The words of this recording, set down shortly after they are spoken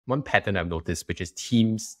one pattern I've noticed, which is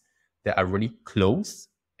teams that are really close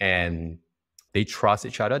and they trust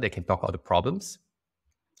each other, they can talk about the problems,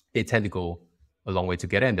 they tend to go a long way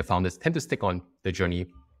together, and the founders tend to stick on the journey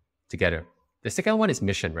together. The second one is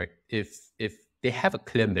mission, right? If they have a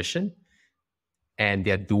clear mission and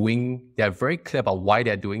they're very clear about why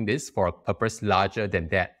they're doing this for a purpose larger than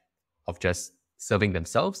that of just serving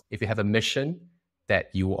themselves. If you have a mission that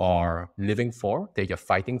you are living for, that you're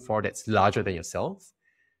fighting for, that's larger than yourself,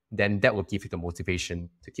 then that will give you the motivation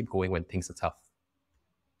to keep going when things are tough.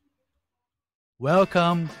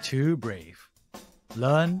 Welcome to Brave.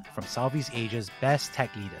 Learn from Southeast Asia's best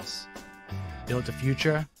tech leaders. Build the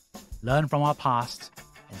future, learn from our past,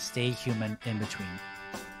 and stay human in between.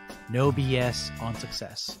 No BS on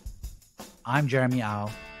success. I'm Jeremy Au,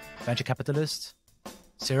 venture capitalist,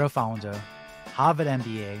 serial founder, Harvard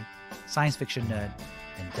MBA, science fiction nerd,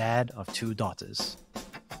 and dad of 2 daughters.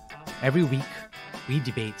 Every week, we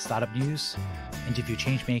debate startup news, interview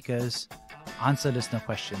changemakers, answer listener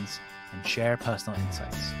questions, and share personal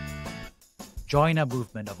insights. Join our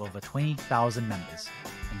movement of over 20,000 members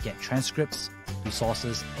and get transcripts,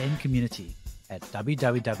 resources, and community at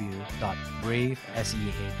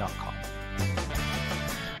www.bravesea.com.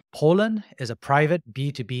 Poland is a private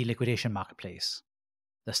B2B liquidation marketplace.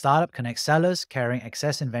 The startup connects sellers carrying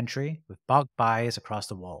excess inventory with bulk buyers across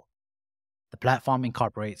the world. The platform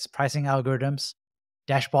incorporates pricing algorithms,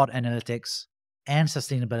 dashboard analytics, and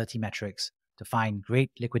sustainability metrics to find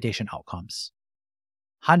great liquidation outcomes.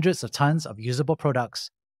 Hundreds of tons of usable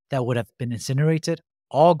products that would have been incinerated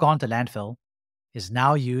or gone to landfill is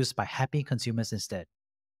now used by happy consumers instead.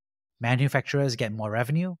 Manufacturers get more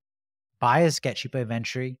revenue, buyers get cheaper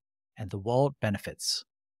inventory, and the world benefits.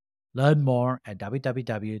 Learn more at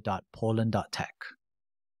www.poland.tech.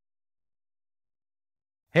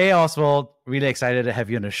 Hey Oswald, really excited to have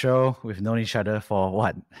you on the show. We've known each other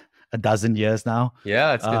for a dozen years now?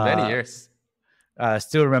 Yeah, it's been many years.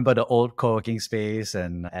 Still remember the old co-working space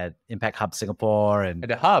and at Impact Hub Singapore. And at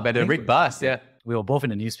the hub, at the Rick Bus, yeah. We were both in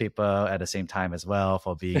the newspaper at the same time as well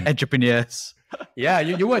for being entrepreneurs. Yeah,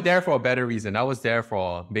 you were there for a better reason. I was there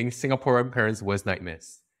for being Singaporean parents' worst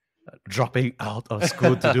nightmares. Dropping out of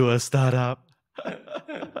school to do a startup.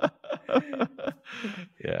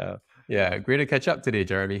 Yeah, great to catch up today,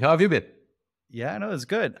 Jeremy. How have you been? Yeah, no, it's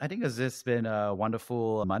good. I think it's just been a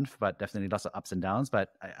wonderful month, but definitely lots of ups and downs.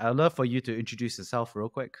 But I'd love for you to introduce yourself real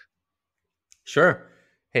quick. Sure.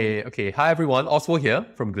 Hey, okay. Hi, everyone. Oswald here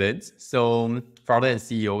from Glints. So, founder and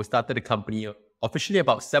CEO, started the company officially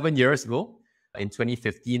about 7 years ago. In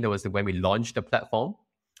 2015, that was when we launched the platform.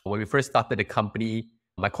 When we first started the company,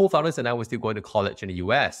 my co-founders and I were still going to college in the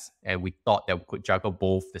US, and we thought that we could juggle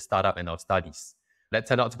both the startup and our studies. That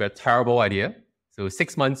turned out to be a terrible idea. So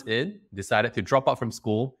 6 months in, decided to drop out from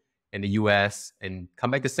school in the US and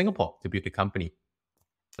come back to Singapore to build the company.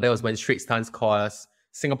 That was when Straits Times called us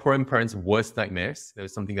Singaporean parents' worst nightmares. That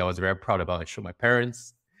was something that I was very proud about. I showed my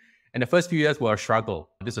parents. And the first few years were a struggle.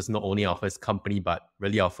 This was not only our first company, but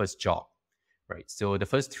really our first job, right? So the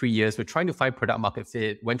first 3 years, we're trying to find product market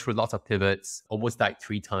fit, went through lots of pivots, almost died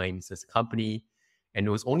 3 times as a company. And it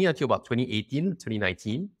was only until about 2018,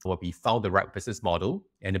 2019, where we found the right business model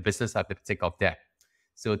and the business started to take off there.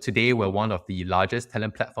 So today, we're one of the largest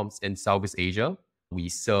talent platforms in Southeast Asia. We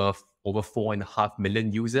serve over 4.5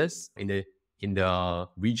 million users in the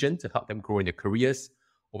region to help them grow in their careers.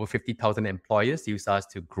 Over 50,000 employers use us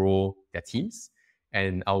to grow their teams.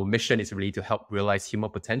 And our mission is really to help realize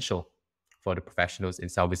human potential for the professionals in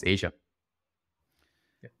Southeast Asia.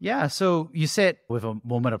 Yeah, so you said with a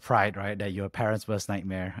moment of pride, right, that your parents' worst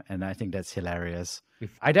nightmare, and I think that's hilarious.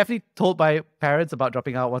 I definitely told my parents about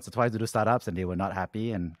dropping out once or twice to do startups, and they were not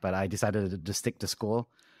happy, but I decided to stick to school.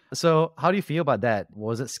 So how do you feel about that?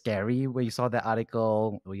 Was it scary when you saw that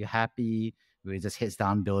article? Were you happy? Were you just heads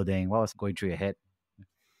down building? What was going through your head?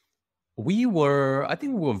 I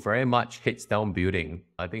think we were very much heads down building.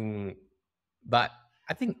 But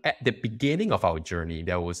I think at the beginning of our journey,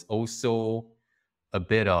 there was also a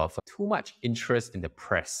bit of too much interest in the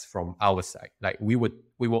press from our side. Like we were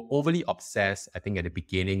overly obsessed, I think, at the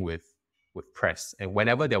beginning with press. And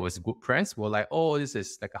whenever there was good press, we were like, oh, this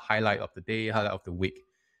is like a highlight of the day, highlight of the week.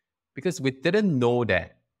 Because we didn't know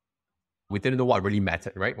what really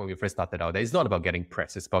mattered, right? When we first started out, it's not about getting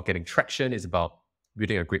press. It's about getting traction. It's about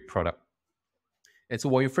building a great product. And so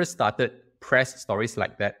when we first started, press stories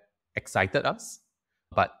like that excited us.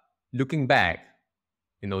 But looking back,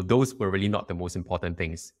 those were really not the most important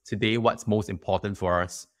things. Today, what's most important for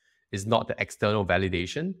us is not the external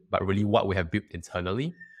validation, but really what we have built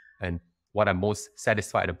internally. And what I'm most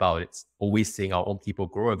satisfied about, it's always seeing our own people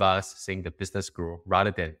grow with us, seeing the business grow,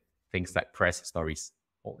 rather than things like press stories.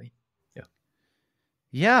 only. Yeah.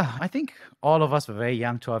 Yeah, I think all of us were very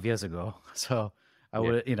young 12 years ago. So I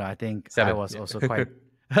Yeah. would, I think I 7. was Yeah. also quite,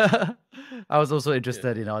 I was also Yeah.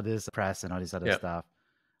 interested in all this press and all this other Yeah. stuff.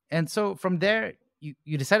 And so from there,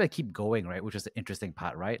 you decided to keep going, right? Which was the interesting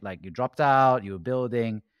part, right? Like you dropped out, you were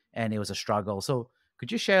building, and it was a struggle. So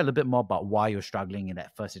could you share a little bit more about why you're struggling in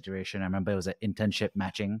that first iteration? I remember it was an internship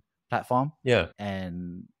matching platform. Yeah.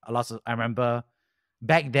 And I remember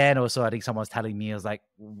back then also, I think someone was telling me, I was like,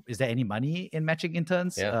 is there any money in matching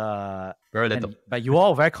interns? Yeah. Very little. But you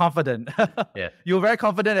all were very confident. Yeah. You were very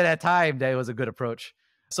confident at that time that it was a good approach.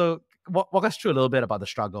 So walk us through a little bit about the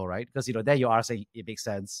struggle, right? Because, there you are saying it makes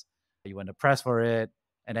sense. You went to press for it.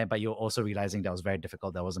 And then, but you're also realizing that was very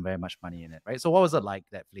difficult. There wasn't very much money in it, right? So what was it like,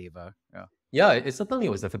 that flavor? Yeah. Yeah, it certainly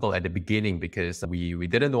was difficult at the beginning because we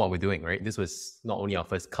didn't know what we're doing, right? This was not only our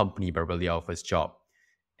first company, but really our first job.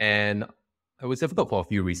 And it was difficult for a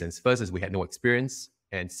few reasons. First is we had no experience.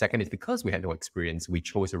 And second is because we had no experience, we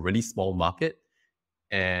chose a really small market.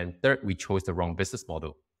 And third, we chose the wrong business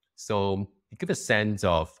model. So to give a sense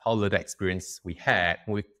of how little experience we had,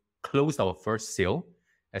 when we closed our first sale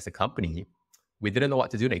as a company, we didn't know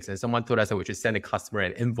what to do next. And someone told us that we should send a customer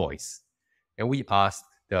an invoice. And we asked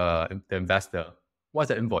the investor, what's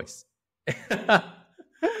an invoice?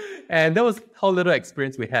 And that was how little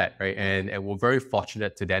experience we had, right? And we're very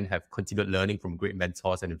fortunate to then have continued learning from great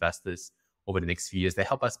mentors and investors over the next few years that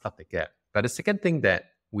help us plug the gap. But the second thing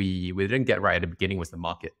that we didn't get right at the beginning was the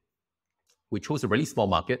market. We chose a really small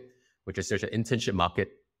market, which is such an internship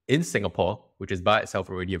market in Singapore, which is by itself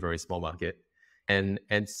already a very small market. And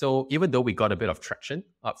so even though we got a bit of traction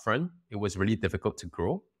up front, it was really difficult to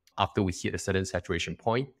grow after we hit a certain saturation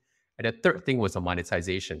point. And the third thing was the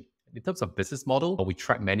monetization. In terms of business model, we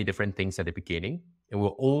tried many different things at the beginning, and we're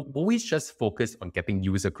always just focused on getting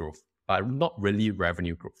user growth, but not really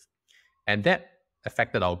revenue growth. And that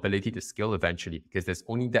affected our ability to scale eventually because there's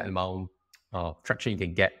only that amount of traction you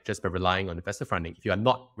can get just by relying on investor funding if you are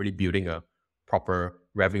not really building a proper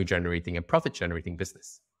revenue generating and profit generating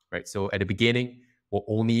business, right? So at the beginning,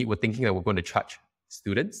 we're thinking that we're going to charge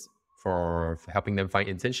students for helping them find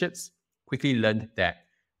internships. Quickly learned that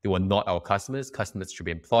they were not our customers. Customers should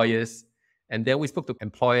be employers. And then we spoke to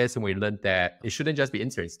employers and we learned that it shouldn't just be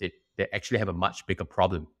interns. They actually have a much bigger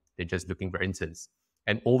problem than just looking for interns.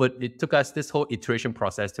 And it took us, this whole iteration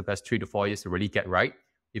process took us 3 to 4 years to really get right.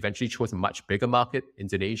 Eventually chose a much bigger market,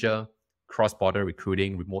 Indonesia, cross-border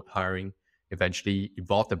recruiting, remote hiring, eventually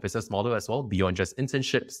evolved the business model as well, beyond just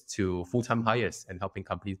internships to full-time hires and helping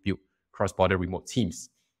companies build cross-border remote teams.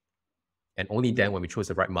 And only then, when we chose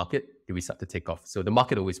the right market, did we start to take off. So the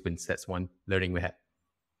market always wins. That's one learning we had.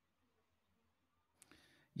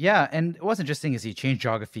 Yeah, and what's interesting is you change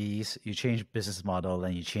geographies, you change business model,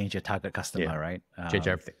 and you change your target customer, right? Change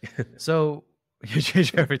everything. So you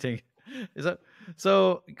change everything.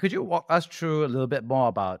 So could you walk us through a little bit more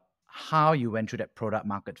about how you went through that product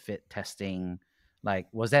market fit testing? Like,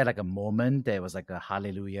 was there like a moment that was like a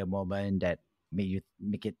hallelujah moment that made you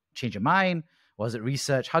change your mind? Was it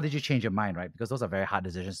research? How did you change your mind, right? Because those are very hard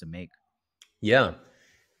decisions to make. Yeah,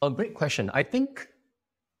 a great question. I think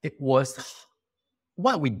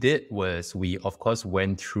what we did was we, of course,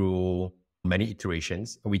 went through many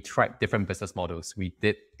iterations. We tried different business models. We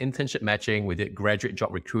did internship matching, we did graduate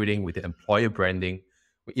job recruiting, we did employer branding,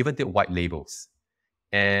 we even did white labels.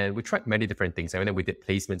 And we tried many different things. And then we did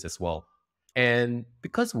placements as well. And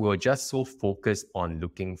because we were just so focused on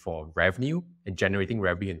looking for revenue and generating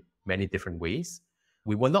revenue in many different ways,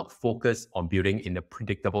 we were not focused on building in a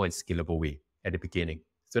predictable and scalable way at the beginning.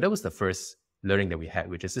 So that was the first learning that we had,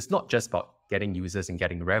 which is it's not just about getting users and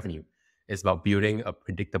getting revenue. It's about building a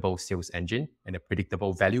predictable sales engine and a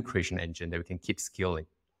predictable value creation engine that we can keep scaling.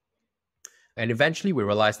 And eventually we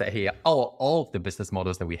realized that, hey, all of the business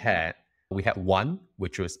models that we had one,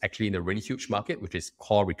 which was actually in a really huge market, which is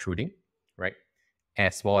core recruiting, right?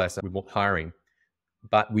 As well as remote hiring.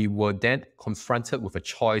 But we were then confronted with a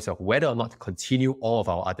choice of whether or not to continue all of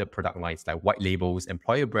our other product lines like white labels,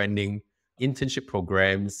 employer branding, internship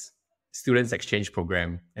programs, students exchange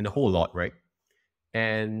program, and a whole lot, right?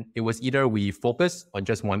 And it was either we focus on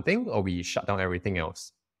just one thing or we shut down everything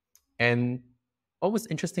else. And what was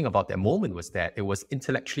interesting about that moment was that it was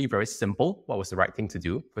intellectually very simple. What was the right thing to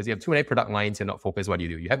do? Because you have too many product lines, you're not focused. What do?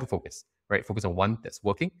 You have to focus, right? Focus on one that's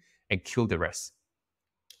working and kill the rest.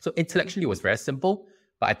 So intellectually, it was very simple,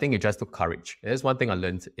 but I think it just took courage. There's one thing I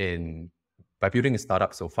learned by building a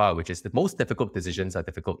startup so far, which is the most difficult decisions are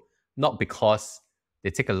difficult, not because they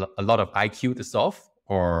take a lot of IQ to solve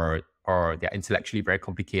or they're intellectually very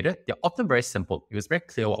complicated. They're often very simple. It was very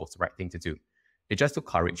clear what was the right thing to do. It just took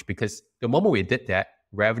courage because the moment we did that,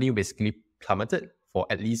 revenue basically plummeted for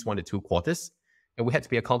at least 1 to 2 quarters. And we had to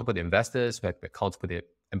be accountable to investors, we had to be accountable to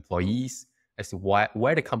employees as to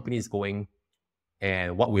where the company is going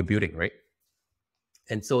and what we're building, right?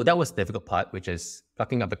 And so that was the difficult part, which is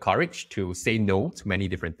plucking up the courage to say no to many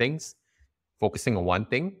different things, focusing on one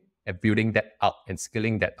thing and building that out and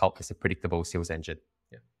scaling that out as a predictable sales engine.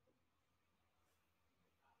 Yeah.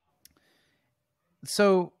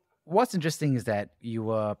 So what's interesting is that you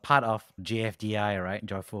were part of JFDI, right?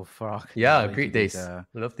 Joyful Frog. Yeah, great days.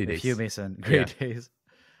 Lovely days. Hugh Mason, great days.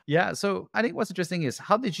 Yeah, so I think what's interesting is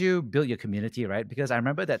how did you build your community, right? Because I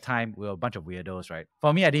remember that time we were a bunch of weirdos, right?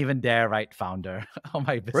 For me, I didn't even dare write founder on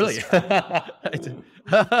my business. Really?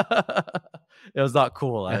 It was not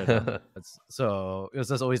cool. I don't know. So it was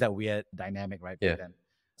just always that weird dynamic, right? Yeah. Then.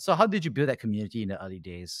 So how did you build that community in the early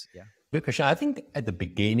days? Yeah. Good question. I think at the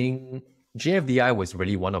beginning, JFDI was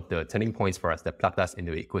really one of the turning points for us that plugged us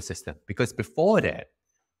into the ecosystem. Because before that,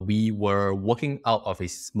 we were working out of a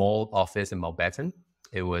small office in Mountbatten.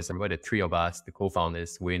 It was, I remember the three of us, the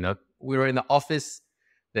co-founders, we were in an office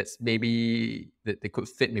that's maybe, that they could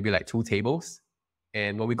fit maybe like 2 tables.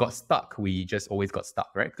 And when we got stuck, we just always got stuck,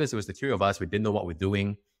 right? Because it was the three of us, we didn't know what we're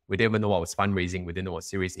doing. We didn't even know what was fundraising. We didn't know what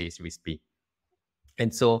Series A, Series B.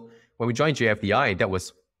 And so when we joined JFDI, that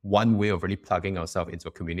was one way of really plugging ourselves into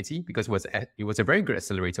a community, because it was a very good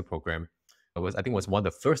accelerator program. I think it was one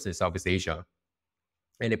of the first in Southeast Asia.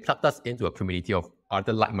 And it plugged us into a community of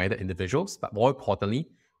other like-minded individuals, but more importantly,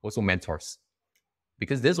 also mentors.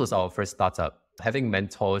 Because this was our first startup. Having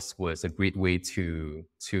mentors was a great way to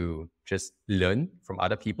just learn from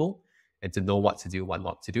other people and to know what to do, what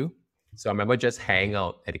not to do. So I remember just hanging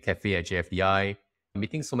out at the cafe at JFDI,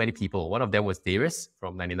 meeting so many people. One of them was Darius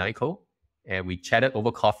from 99Co, and we chatted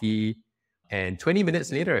over coffee. And 20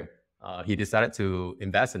 minutes later, he decided to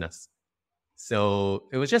invest in us. So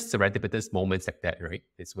it was just serendipitous moments like that, right?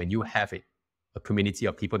 It's when you have a community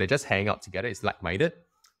of people that just hang out together, it's like-minded,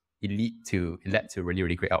 it led to really,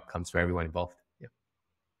 really great outcomes for everyone involved. Yeah.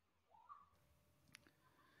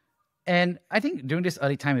 And I think during this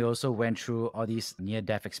early time, we also went through all these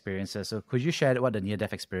near-death experiences. So could you share what the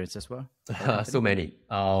near-death experiences were? So many.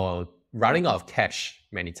 Running out of cash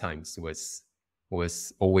many times was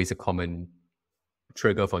always a common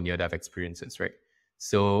trigger for near-death experiences, right?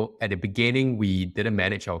 So at the beginning, we didn't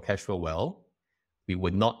manage our cash flow well. We were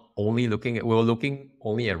looking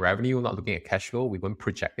only at revenue, not looking at cash flow. We weren't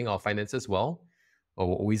projecting our finances well, or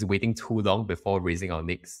we're always waiting too long before raising our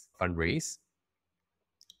next fundraise.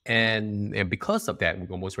 And because of that, we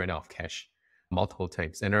almost ran out of cash multiple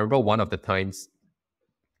times. And I remember one of the times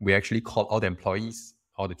we actually called all the employees,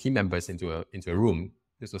 all the team members into a room.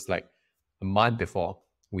 This was like a month before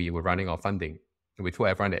we were running our funding. And we told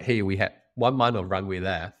everyone that, hey, we had 1 month of runway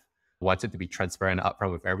left. Wanted to be transparent and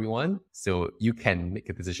upfront with everyone, so you can make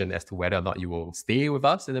a decision as to whether or not you will stay with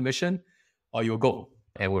us in the mission or you'll go,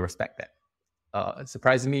 and we'll respect that.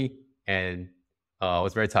 Surprisingly, and I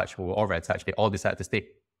was very touched. We were all very touched. They all decided to stay.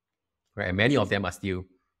 Right? And many of them are still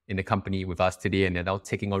in the company with us today, and they're now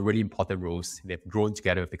taking on really important roles. They've grown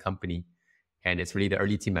together with the company, and it's really the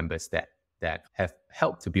early team members that have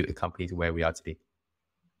helped to build the company to where we are today.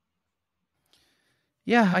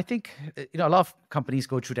 Yeah, I think a lot of companies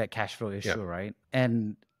go through that cash flow issue, right?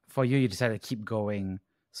 And for you, you decided to keep going.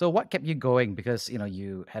 So what kept you going? Because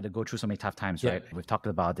you had to go through so many tough times, right? We've talked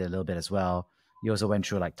about it a little bit as well. You also went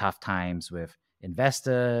through like tough times with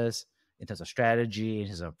investors in terms of strategy, in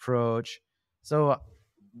terms of approach. So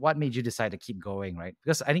what made you decide to keep going, right?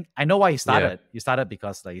 Because I know why you started. You started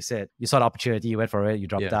because, like you said, you saw the opportunity, you went for it, you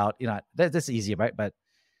dropped out. That's easy, right? But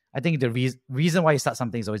I think the reason why you start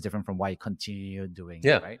something is always different from why you continue doing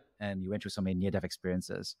it, right? And you went through so many near-death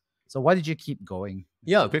experiences. So why did you keep going?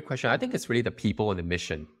 Yeah, great question. I think it's really the people and the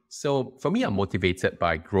mission. So for me, I'm motivated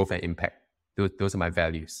by growth and impact. Those are my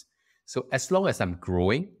values. So as long as I'm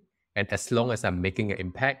growing and as long as I'm making an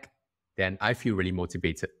impact, then I feel really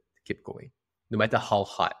motivated to keep going, no matter how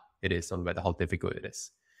hard it is or no matter how difficult it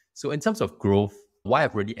is. So in terms of growth, what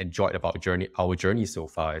I've really enjoyed about our journey so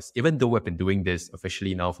far is, even though we've been doing this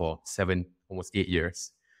officially now for 7, almost 8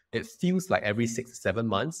 years, it feels like every 6 to 7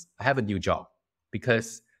 months, I have a new job,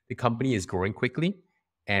 because the company is growing quickly,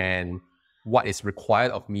 and what is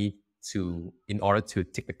required of me in order to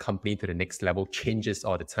take the company to the next level changes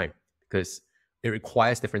all the time, because it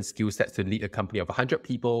requires different skill sets to lead a company of 100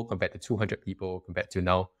 people compared to 200 people compared to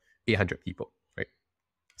now 800 people, right?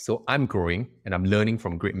 So I'm growing and I'm learning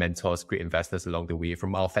from great mentors, great investors along the way,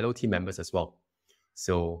 from our fellow team members as well.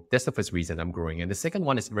 So that's the first reason I'm growing. And the second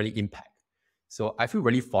one is really impact. So I feel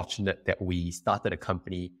really fortunate that we started a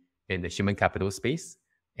company in the human capital space,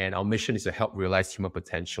 and our mission is to help realize human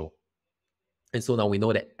potential. And so now we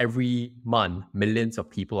know that every month, millions of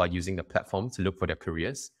people are using the platform to look for their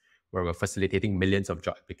careers, where we're facilitating millions of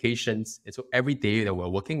job applications. And so every day that we're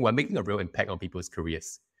working, we're making a real impact on people's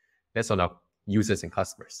careers. That's on our users and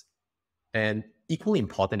customers. And equally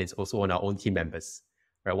important is also on our own team members.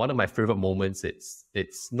 Right? One of my favorite moments,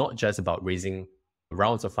 it's not just about raising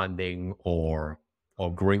rounds of funding or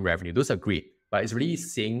growing revenue. Those are great. But it's really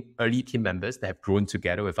seeing early team members that have grown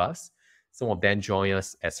together with us. Some of them join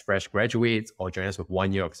us as fresh graduates or join us with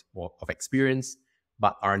 1 year of experience,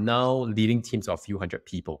 but are now leading teams of a few hundred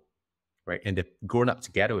people, right? And they've grown up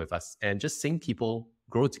together with us. And just seeing people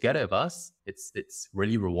grow together with us, it's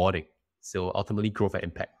really rewarding. So ultimately, growth and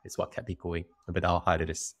impact is what kept me going, no matter how hard it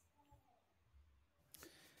is.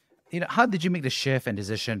 How did you make the shift and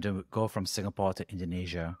decision to go from Singapore to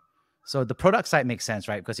Indonesia? So the product side makes sense,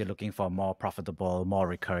 right? Because you're looking for more profitable, more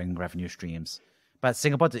recurring revenue streams. But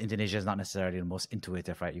Singapore to Indonesia is not necessarily the most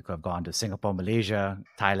intuitive, right? You could have gone to Singapore, Malaysia,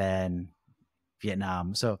 Thailand,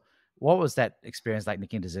 Vietnam. So what was that experience like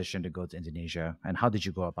making a decision to go to Indonesia? And how did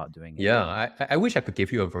you go about doing it? Yeah, I wish I could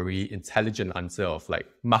give you a very intelligent answer of like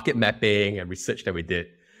market mapping and research that we did.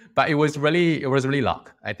 But it was really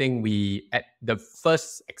luck. I think at the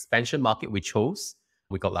first expansion market we chose,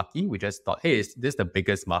 we got lucky. We just thought, hey, this is the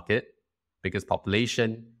biggest market, biggest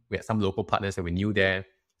population. We had some local partners that we knew there.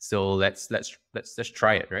 So let's just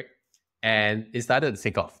try it, right? And it started to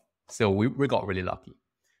take off. So we got really lucky.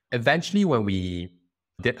 Eventually, when we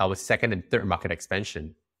did our second and third market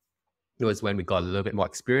expansion, it was when we got a little bit more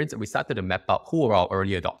experience and we started to map out who were our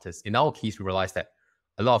early adopters. In our case, we realized that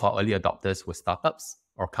a lot of our early adopters were startups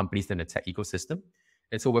or companies in the tech ecosystem.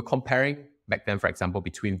 And so we're comparing back then, for example,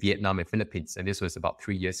 between Vietnam and Philippines. And this was about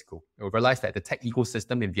 3 years ago. And we realized that the tech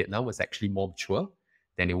ecosystem in Vietnam was actually more mature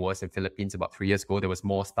than it was in Philippines about 3 years ago. There was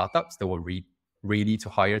more startups that were ready to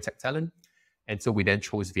hire tech talent. And so we then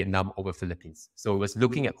chose Vietnam over Philippines. So it was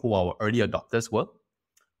looking at who our early adopters were.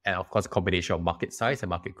 And of course, a combination of market size and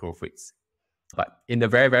market growth rates. But in the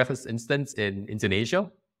very, very first instance in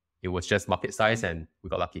Indonesia, it was just market size and we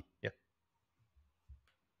got lucky. Yeah.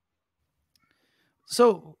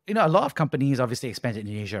 So, a lot of companies obviously expand to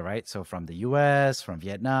Indonesia, right? So from the US, from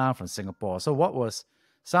Vietnam, from Singapore. So what was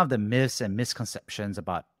some of the myths and misconceptions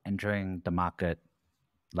about entering the market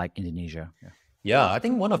like Indonesia? Yeah, I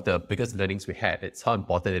think one of the biggest learnings we had is how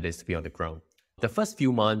important it is to be on the ground. The first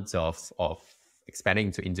few months of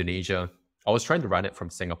expanding to Indonesia, I was trying to run it from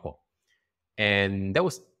Singapore. And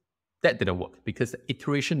that didn't work because the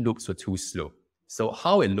iteration loops were too slow. So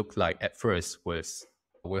how it looked like at first was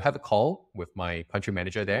we'll have a call with my country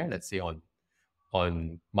manager there, let's say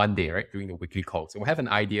on Monday, right, during the weekly call. So we'll have an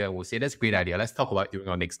idea and we'll say, that's a great idea. Let's talk about it during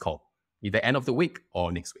our next call, either end of the week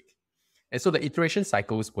or next week. And so the iteration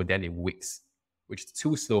cycles were then in weeks, which is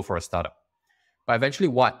too slow for a startup. But eventually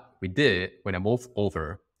what we did when I moved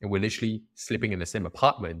over and we're literally sleeping in the same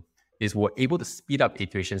apartment is we're able to speed up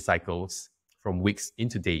iteration cycles from weeks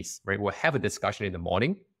into days, right? We'll have a discussion in the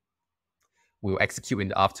morning. We'll execute in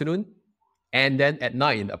the afternoon. And then at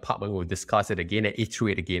night in the apartment, we'll discuss it again and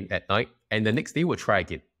iterate again at night. And the next day, we'll try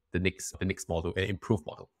again, the next model, an improved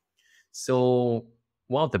model. So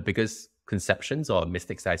one of the biggest conceptions or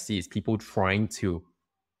mistakes I see is people trying to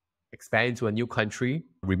expand into a new country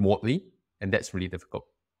remotely. And that's really difficult.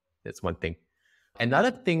 That's one thing.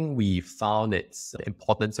 Another thing we found is the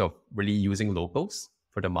importance of really using locals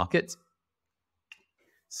for the market.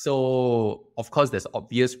 So of course, there's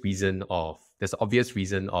obvious reason of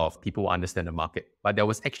people who understand the market, but there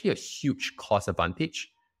was actually a huge cost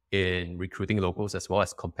advantage in recruiting locals as well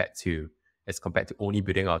as compared to only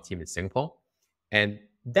building our team in Singapore. And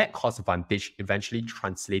that cost advantage eventually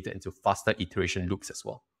translated into faster iteration loops as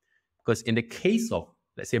well. Because in the case of,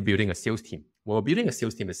 let's say, building a sales team, when we're building a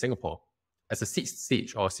sales team in Singapore, as a seed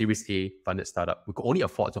stage or Series A funded startup, we could only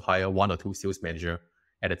afford to hire 1 or 2 sales managers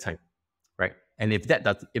at a time, right? And if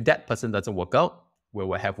that person doesn't work out, we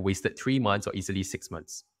will have wasted 3 months or easily 6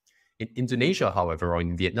 months. In Indonesia, however, or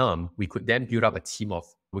in Vietnam, we could then build up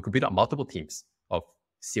multiple teams of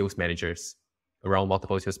sales managers, around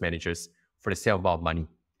multiple sales managers for the same amount of money.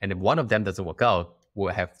 And if one of them doesn't work out,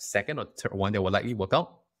 we'll have second or third one that will likely work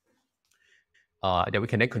out, that we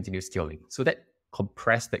can then continue scaling. So that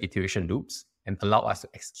compress the iteration loops and allow us to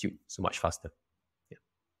execute so much faster. Yeah.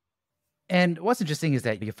 And what's interesting is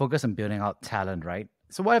that you focus on building out talent, right?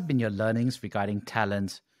 So what have been your learnings regarding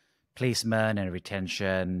talent placement and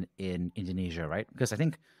retention in Indonesia, right? Because I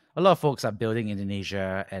think a lot of folks are building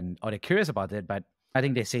Indonesia or they're curious about it, but I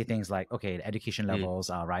think they say things like, okay, the education levels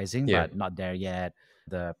are rising, but not there yet.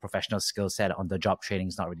 The professional skill set on the job training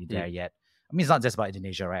is not really there yet. I mean, it's not just about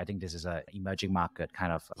Indonesia, right? I think this is an emerging market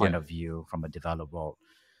kind of point of view from a developed world.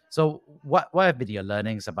 So what have been your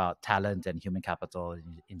learnings about talent and human capital in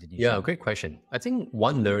Yeah, Indonesia? great question. I think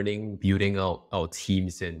one learning building out our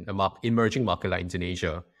teams in a emerging market like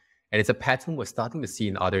Indonesia, and it's a pattern we're starting to see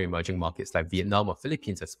in other emerging markets like Vietnam or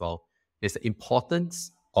Philippines as well, is the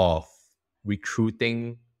importance of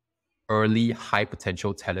recruiting early high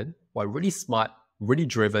potential talent who are really smart, really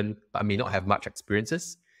driven, but may not have much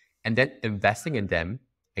experiences, and then investing in them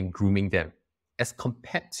and grooming them as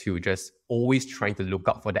compared to just always trying to look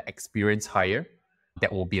out for the experienced hire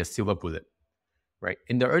that will be a silver bullet, right?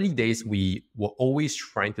 In the early days, we were always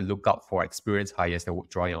trying to look out for experienced hires that would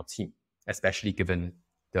join our team, especially given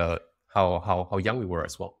the how young we were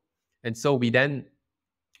as well. And so we were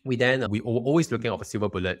always looking out for silver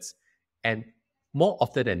bullets, and more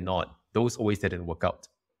often than not, those always didn't work out.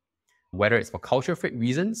 Whether it's for culture fit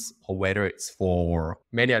reasons or whether it's for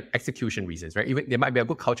many execution reasons, right? Even there might be a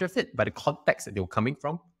good culture fit, but the context that they were coming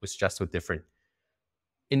from was just so different.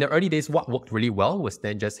 In the early days, what worked really well was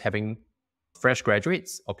then just having fresh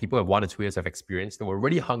graduates or people with 1 or 2 years of experience that were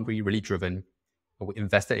really hungry, really driven. We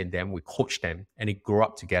invested in them, we coached them, and they grew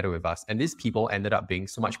up together with us. And these people ended up being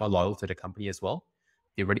so much more loyal to the company as well.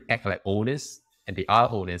 They really act like owners, and they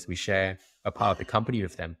are owners. We share a part of the company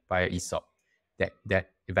with them via ESOP that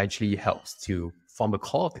eventually helps to form the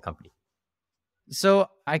core of the company. So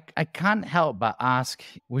I can't help but ask,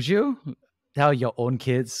 would you tell your own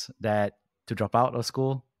kids that to drop out of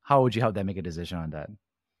school? How would you help them make a decision on that?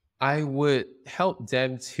 I would help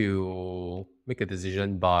them to make a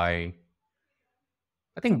decision by,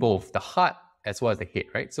 I think, both the heart as well as the head,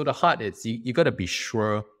 right? So the heart is you got to be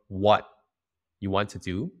sure what you want to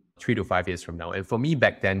do 3 to 5 years from now. And for me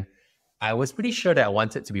back then, I was pretty sure that I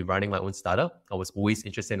wanted to be running my own startup. I was always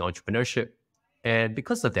interested in entrepreneurship. And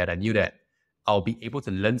because of that, I knew that I'll be able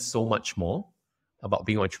to learn so much more about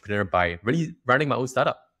being an entrepreneur by really running my own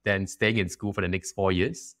startup than staying in school for the next 4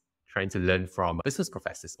 years, trying to learn from business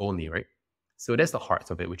professors only, right? So that's the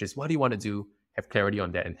heart of it, which is what do you want to do? Have clarity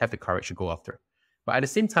on that and have the courage to go after. But at the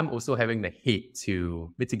same time, also having the head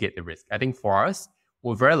to mitigate the risk. I think for us,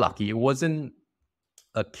 we're very lucky. It wasn't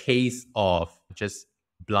a case of just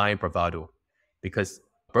blind bravado, because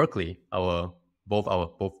Berkeley, both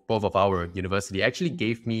of our university, actually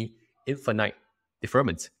gave me infinite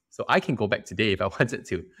deferment. So I can go back today if I wanted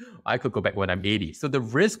to. I could go back when I'm 80. So the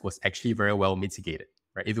risk was actually very well mitigated,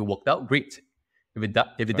 right? If it worked out, great. If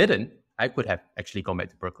it didn't, I could have actually gone back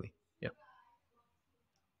to Berkeley. Yeah.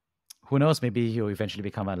 Who knows? Maybe you'll eventually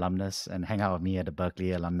become an alumnus and hang out with me at the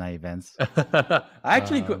Berkeley alumni events. I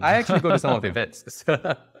actually go to some of the events.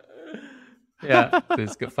 Yeah, so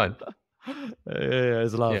it's good fun. Yeah,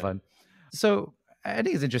 it's a lot of fun. So I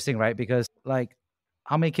think it's interesting, right? Because like,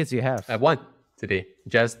 how many kids do you have? I have one today.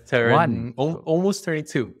 Just turned almost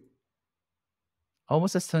 32.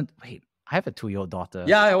 Almost as turned. Wait, I have a 2-year-old daughter.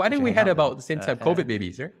 Yeah, I think we had about the same time COVID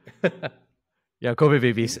babies, right? Yeah, COVID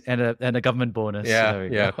babies and a government bonus. Yeah,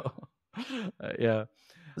 yeah. Yeah.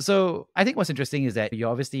 So I think what's interesting is that you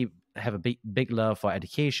obviously have a big love for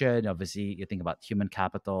education. Obviously, you think about human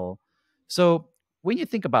capital. So when you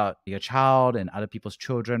think about your child and other people's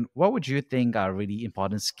children, what would you think are really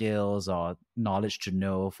important skills or knowledge to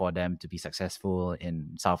know for them to be successful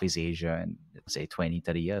in Southeast Asia in, say, 20,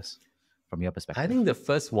 30 years from your perspective? I think the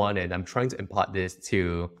first one, and I'm trying to impart this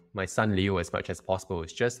to my son Leo as much as possible,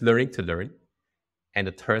 is just learning to learn and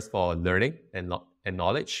the thirst for learning and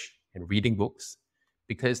knowledge and reading books.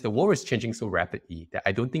 Because the world is changing so rapidly that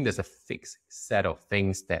I don't think there's a fixed set of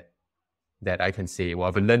things that I can say, well,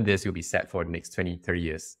 if I learn this, you'll be set for the next 20, 30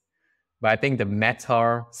 years. But I think the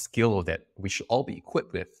meta skill that we should all be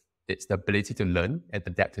equipped with is the ability to learn and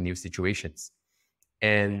adapt to new situations.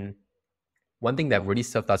 And one thing that really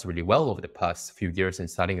served us really well over the past few years in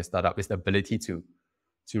starting a startup is the ability to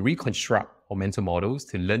reconstruct our mental models,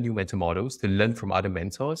 to learn new mental models, to learn from other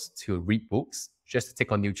mentors, to read books, just to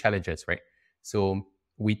take on new challenges, right? So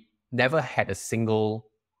we never had a single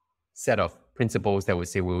set of principles that would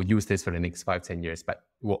say we'll use this for the next 5-10 years, but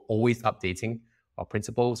we're always updating our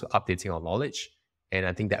principles, we're updating our knowledge. And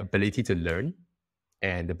I think that ability to learn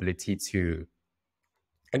and the ability to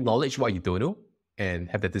acknowledge what you don't know and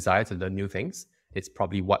have the desire to learn new things, it's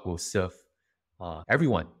probably what will serve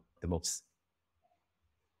everyone the most.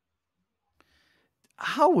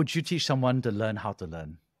 How would you teach someone to learn how to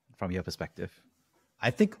learn from your perspective?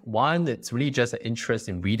 I think one, it's really just an interest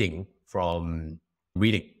in reading from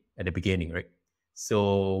reading at the beginning, right?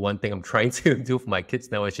 So one thing I'm trying to do for my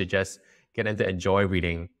kids now is to just get them to enjoy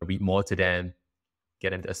reading, read more to them, get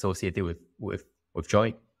them to associate it with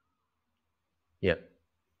joy. Yeah.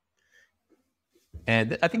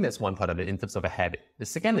 And I think that's one part of it in terms of a habit. The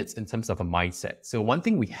second is in terms of a mindset. So one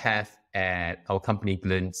thing we have at our company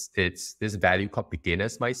Glints, it's this value called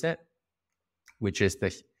beginner's mindset, which is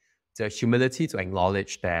the humility to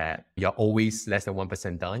acknowledge that you're always less than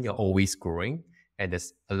 1% done, you're always growing, and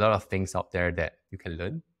there's a lot of things out there that you can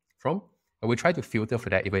learn from. And we try to filter for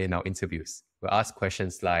that even in our interviews. We'll ask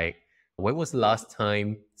questions like, when was the last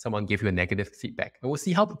time someone gave you a negative feedback? And we'll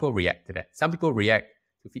see how people react to that. Some people react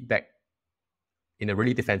to feedback in a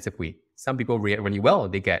really defensive way. Some people react really well.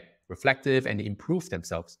 They get reflective and they improve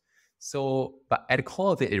themselves. So, but at the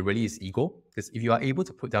core of it, it really is ego. Because if you are able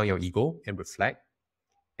to put down your ego and reflect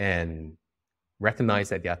and recognize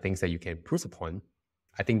that there are things that you can improve upon,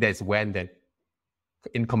 I think that's when that,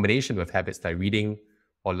 in combination with habits like reading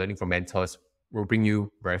or learning from mentors, will bring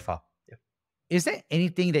you very far. Yeah. Is there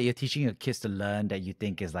anything that you're teaching your kids to learn that you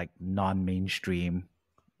think is like non-mainstream?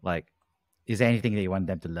 Like, is there anything that you want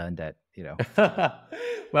them to learn that, you know,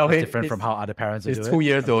 well, is different from how other parents do it? It's 2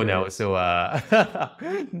 years old now, so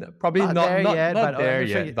probably not there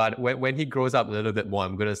yet. But when he grows up a little bit more,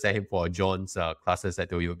 I'm going to send him for John's classes at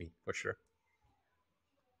WB for sure.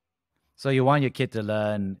 So you want your kid to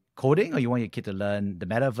learn coding, or you want your kid to learn the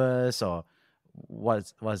metaverse, or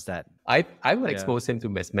what's that? I would expose him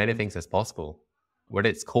to as many things as possible, whether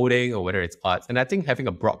it's coding or whether it's arts. And I think having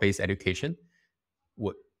a broad-based education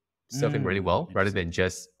would serve him really well, rather than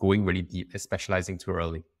just going really deep and specializing too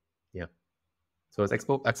early. Yeah. So it's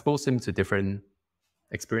expose him to different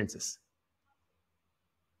experiences.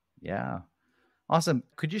 Yeah. Awesome.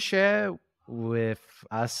 Could you share with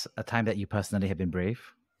us a time that you personally have been brave?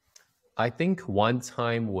 I think one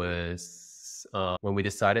time was when we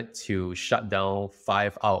decided to shut down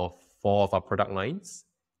 5 out of 4 of our product lines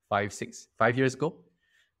 5 years ago,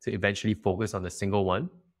 to eventually focus on a single one,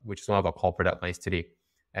 which is one of our core product lines today.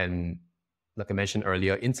 And like I mentioned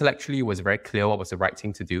earlier, intellectually it was very clear what was the right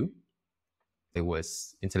thing to do. It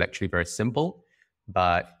was intellectually very simple,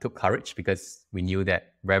 but it took courage because we knew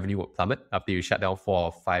that revenue would plummet after you shut down 4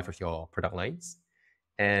 or 5 of your product lines.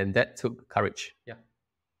 And that took courage,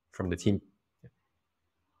 from the team. Yeah.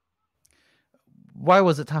 Why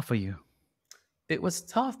was it tough for you? It was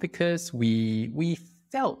tough because we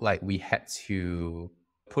felt like we had to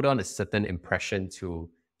put on a certain impression to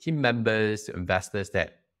team members, to investors,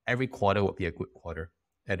 that every quarter would be a good quarter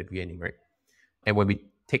at the beginning, right? And when we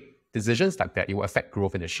take decisions like that, it will affect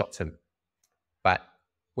growth in the short term. But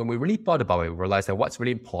when we really thought about it, we realized that what's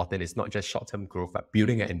really important is not just short-term growth, but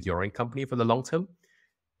building an enduring company for the long term.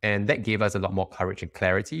 And that gave us a lot more courage and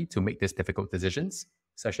clarity to make these difficult decisions,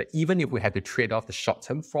 such that even if we had to trade off the short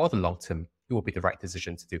term for the long term, it will be the right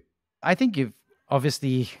decision to do. I think you've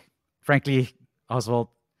obviously, frankly, Oswald,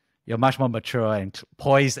 you're much more mature and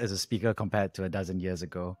poised as a speaker compared to a dozen years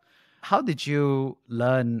ago. How did you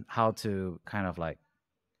learn how to kind of like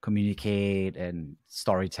communicate and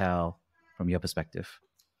storytell from your perspective?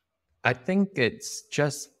 I think it's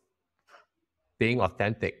just being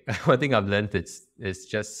authentic. One thing I've learned is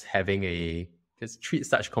just just treat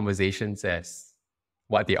such conversations as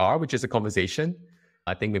what they are, which is a conversation.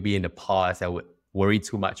 I think maybe in the past I would worry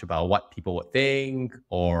too much about what people would think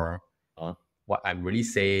or what I'm really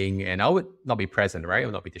saying, and I would not be present, right? I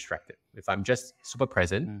would not be distracted. If I'm just super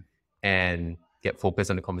present and get focused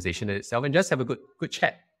on the conversation itself and just have a good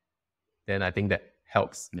chat, then I think that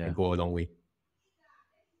helps and go a long way.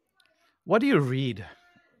 What do you read?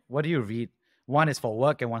 One is for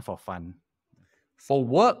work and one for fun. For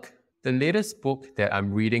work, the latest book that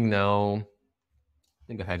I'm reading now, I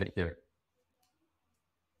think I have it here.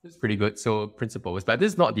 It's pretty good. So principles, but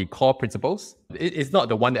this is not the core principles. It's not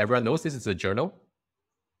the one that everyone knows. This is a journal.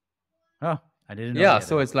 Oh, I didn't know. Yeah,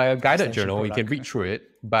 so it's like a guided journal. You can read through it,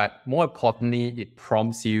 but more importantly, it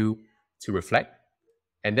prompts you to reflect.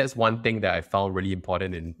 And that's one thing that I found really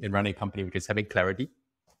important in running a company, which is having clarity.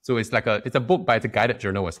 So it's a book, but it's a guided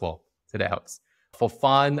journal as well. So that helps. For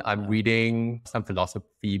fun, I'm reading some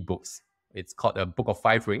philosophy books. It's called A Book of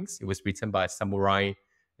 5 Rings. It was written by a samurai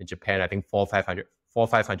in Japan, I think 400 or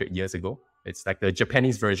 500 years ago. It's like the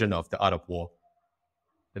Japanese version of The Art of War.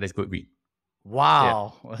 So that's a good read.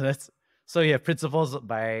 Wow. Yeah. Well, so you have Principles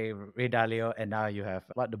by Ray Dalio, and now you have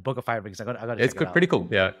The Book of 5 Rings. I got to check it out. Pretty cool.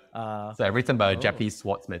 Yeah. So written by a Japanese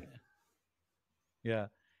swordsman. Yeah.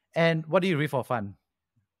 And what do you read for fun?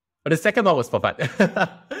 But the second one was for fun.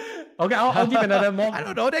 Okay, I'll give another more. I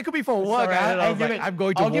don't know. That could be for work. Sorry, I'm going to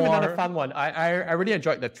war. I'll give another fun one. I really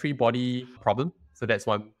enjoyed the 3-Body Problem. So that's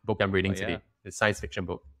one book I'm reading today. It's a science fiction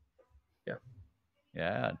book. Yeah.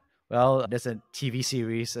 Yeah. Well, there's a TV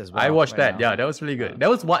series as well. I watched that. Now. Yeah, that was really good. That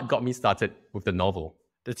was what got me started with the novel.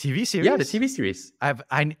 The TV series? Yeah, the TV series.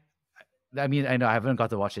 I mean, I know I haven't got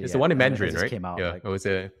to watch it It's yet. the one in I mean, it Mandarin, just right? came out. Yeah, Like, it was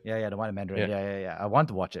a yeah, the one in Mandarin. yeah. Yeah. I want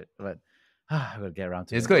to watch it, but I will get around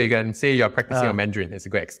to It's it. good. You can say you're practicing your Mandarin. It's a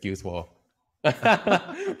good excuse for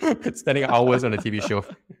spending hours on a TV show.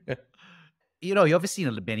 You know, you've obviously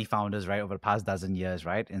seen many founders, right, over the past dozen years,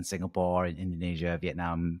 right, in Singapore, in Indonesia,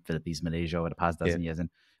 Vietnam, Philippines, Malaysia, over the past dozen years. And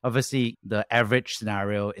obviously, the average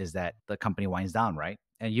scenario is that the company winds down, right?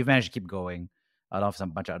 And you've managed to keep going along with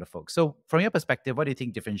some bunch of other folks. So, from your perspective, what do you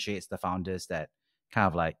think differentiates the founders that kind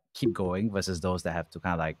of like keep going versus those that have to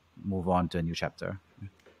kind of like move on to a new chapter?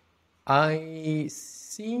 I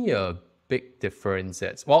see a big difference.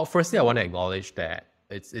 Well, firstly, I want to acknowledge that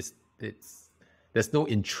it's there's no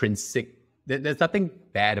intrinsic. There's nothing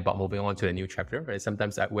bad about moving on to a new chapter. Right?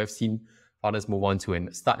 Sometimes we've seen founders move on to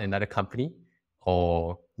start another company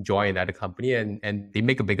or join another company, and they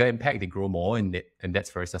make a bigger impact. They grow more, and that's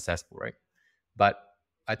very successful, right? But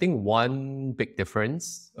I think one big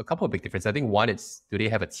difference, a couple of big differences. I think one is, do they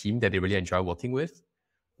have a team that they really enjoy working with?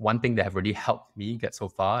 One thing that have really helped me get so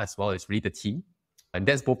far as well is really the team. And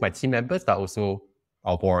that's both my team members, but also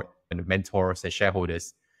our board and mentors and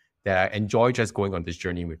shareholders that I enjoy just going on this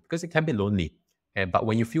journey with, because it can be lonely. But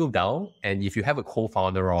when you feel down, and if you have a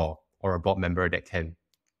co-founder or a board member that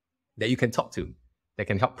you can talk to, that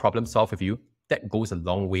can help problem solve with you, that goes a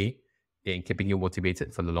long way in keeping you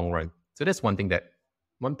motivated for the long run. So that's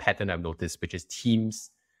one pattern I've noticed, which is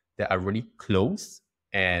teams that are really close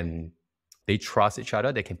and they trust each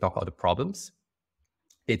other, they can talk out the problems,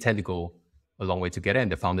 they tend to go a long way together,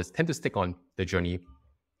 and the founders tend to stick on the journey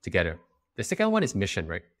together. The second one is mission,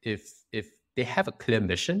 right? If they have a clear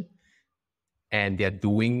mission and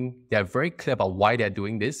they're very clear about why they're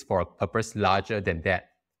doing this for a purpose larger than that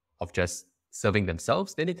of just serving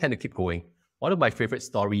themselves, then they tend to keep going. One of my favorite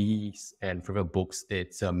stories and favorite books,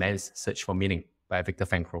 it's A Man's Search for Meaning by Viktor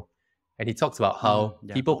Frankl. And he talks about how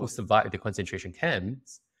people who survived the concentration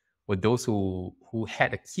camps were those who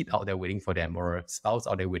had a kid out there waiting for them, or a spouse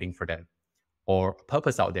out there waiting for them, or a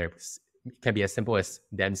purpose out there. It can be as simple as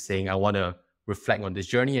them saying, I want to reflect on this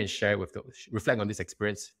journey and reflect on this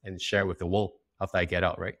experience and share with the world after I get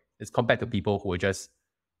out, right? It's compared to people who are just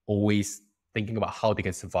always thinking about how they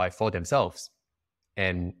can survive for themselves.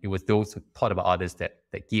 And it was those who thought about others that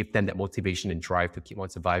gave them that motivation and drive to keep on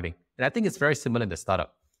surviving. And I think it's very similar in the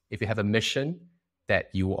startup. If you have a mission that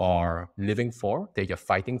you are living for, that you're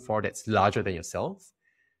fighting for, that's larger than yourself,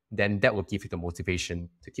 then that will give you the motivation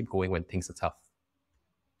to keep going when things are tough.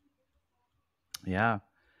 Yeah.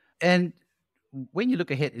 And when you look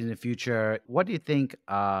ahead in the future, what do you think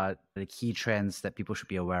are the key trends that people should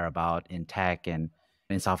be aware about in tech and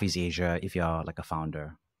in Southeast Asia if you're like a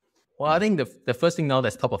founder? Well, I think the first thing now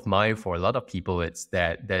that's top of mind for a lot of people is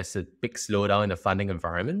that there's a big slowdown in the funding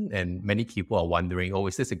environment, and many people are wondering, oh,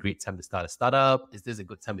 is this a great time to start a startup? Is this a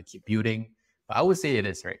good time to keep building? But I would say it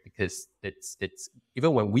is, right? Because it's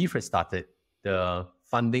even when we first started, the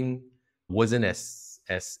funding wasn't as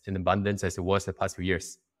in abundance as it was the past few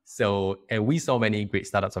years. So, and we saw many great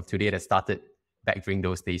startups of today that started back during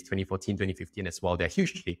those days, 2014, 2015 as well. They're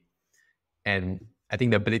huge today. And I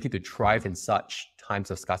think the ability to thrive in such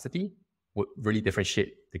times of scarcity would really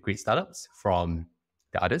differentiate the great startups from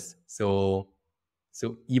the others. So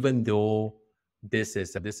even though this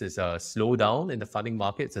is a slowdown in the funding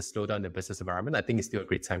market, it's a slowdown in the business environment, I think it's still a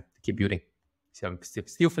great time to keep building. So I'm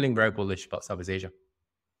still feeling very bullish about Southeast Asia.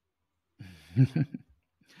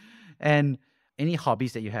 And any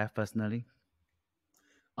hobbies that you have personally?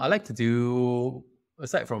 I like to do,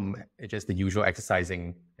 aside from just the usual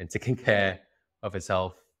exercising and taking care of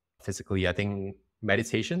itself physically, I think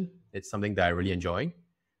meditation is something that I really enjoy.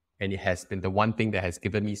 And it has been the one thing that has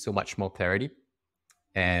given me so much more clarity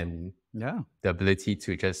and the ability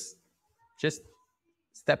to just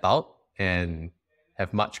step out and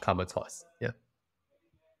have much calmer thoughts. Yeah.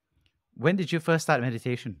 When did you first start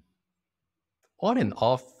meditation? On and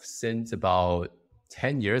off since about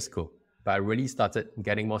 10 years ago. But I really started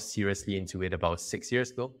getting more seriously into it about 6 years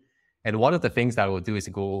ago. And one of the things that I will do is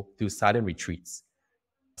go do silent retreats.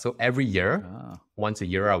 So every year, once a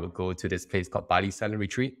year, I would go to this place called Bali Silent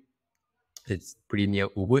Retreat. It's pretty near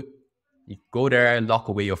Ubud. You go there, lock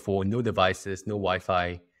away your phone, no devices, no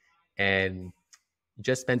Wi-Fi, and you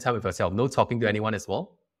just spend time with yourself, no talking to anyone as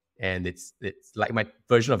well. And it's like my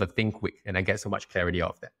version of a think quick, and I get so much clarity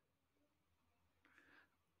out of that.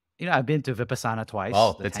 You know, I've been to Vipassana twice.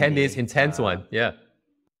 Oh, the 10 days intense one. Yeah.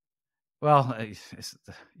 Well,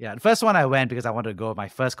 the first one I went because I wanted to go with my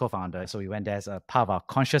first co-founder. So we went there as a part of our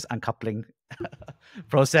conscious uncoupling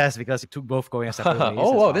process because it took both going separate ways.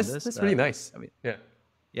 Oh, wow, that's really nice. I mean,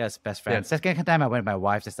 yeah, it's best friend. Second time I went with my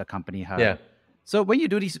wife just to accompany her. Yeah. So when you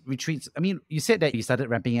do these retreats, I mean, you said that you started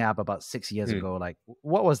ramping it up about 6 years ago. Like,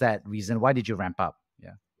 what was that reason? Why did you ramp up?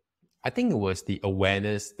 Yeah. I think it was the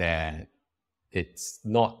awareness that it's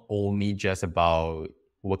not only just about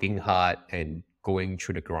working hard and going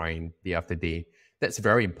through the grind day after day. That's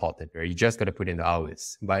very important, right? You just got to put in the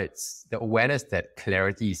hours. But it's the awareness that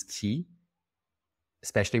clarity is key,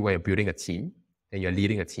 especially when you're building a team and you're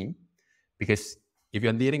leading a team. Because if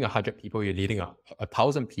you're leading 100 people, you're leading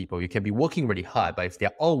 1,000 people, you can be working really hard, but if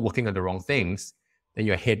they're all working on the wrong things, then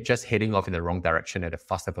you're just heading off in the wrong direction at a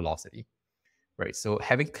faster velocity, right? So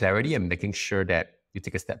having clarity and making sure that you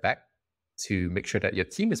take a step back to make sure that your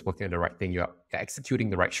team is working on the right thing, you're executing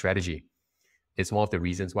the right strategy, is one of the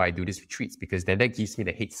reasons why I do these retreats, because then that gives me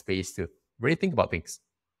the headspace to really think about things,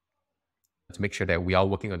 to make sure that we are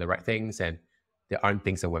working on the right things and there aren't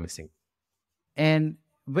things that we're missing. And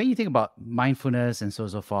when you think about mindfulness and so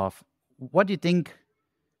forth, what do you think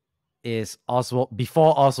is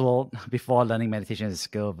before learning meditation as a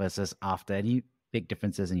skill versus after? Any big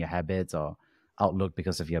differences in your habits or outlook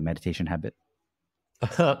because of your meditation habit?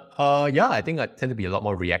 Yeah, I think I tend to be a lot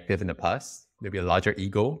more reactive in the past, maybe a larger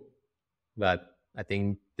ego. But I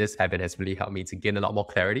think this habit has really helped me to gain a lot more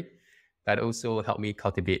clarity, but also helped me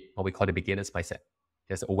cultivate what we call the beginner's mindset.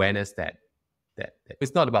 There's awareness that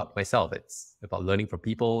it's not about myself, it's about learning from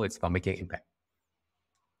people, it's about making an impact.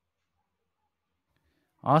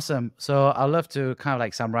 Awesome. So I'd love to kind of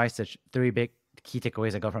like summarize the 3 big key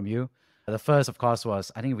takeaways I got from you. The first, of course,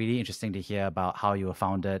 was I think really interesting to hear about how you were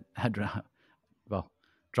founded, well,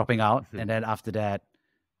 dropping out. And then after that,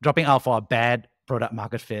 dropping out for a bad product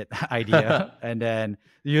market fit idea. And then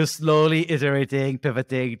you slowly iterating,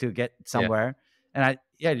 pivoting to get somewhere. And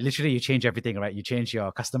literally you change everything, right? You change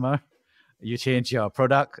your customer, you change your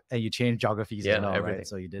product, and you change geographies and all, right?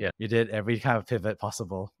 So you did every kind of pivot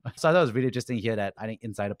possible. So I thought it was really interesting to hear that, I think,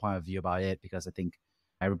 insider point of view about it, because I think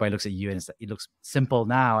everybody looks at you and it looks simple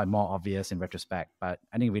now and more obvious in retrospect. But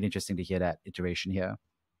I think really interesting to hear that iteration here.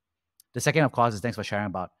 The second, of course, is thanks for sharing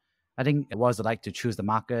about, I think, what was it like to choose the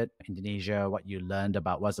market, Indonesia, what you learned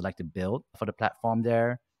about what was it like to build for the platform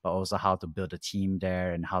there, but also how to build a team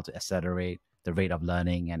there and how to accelerate the rate of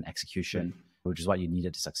learning and execution, which is what you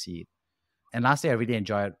needed to succeed. And lastly, I really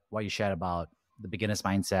enjoyed what you shared about the beginner's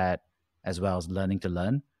mindset as well as learning to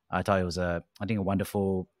learn. I thought it was a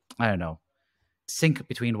wonderful, sync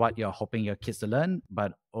between what you're hoping your kids to learn,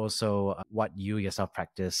 but also what you yourself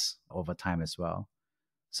practice over time as well.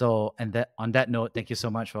 So, and on that note, thank you so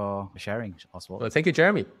much for sharing, Oswald. Well, thank you,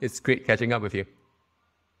 Jeremy. It's great catching up with you.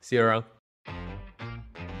 See you around.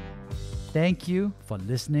 Thank you for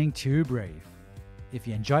listening to Brave. If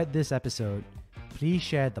you enjoyed this episode, please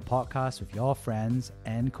share the podcast with your friends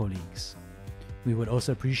and colleagues. We would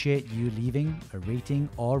also appreciate you leaving a rating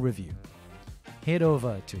or review. Head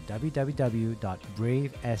over to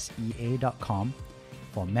www.bravesea.com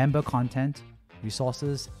for member content,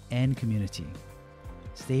 resources, and community.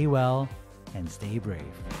 Stay well and stay brave.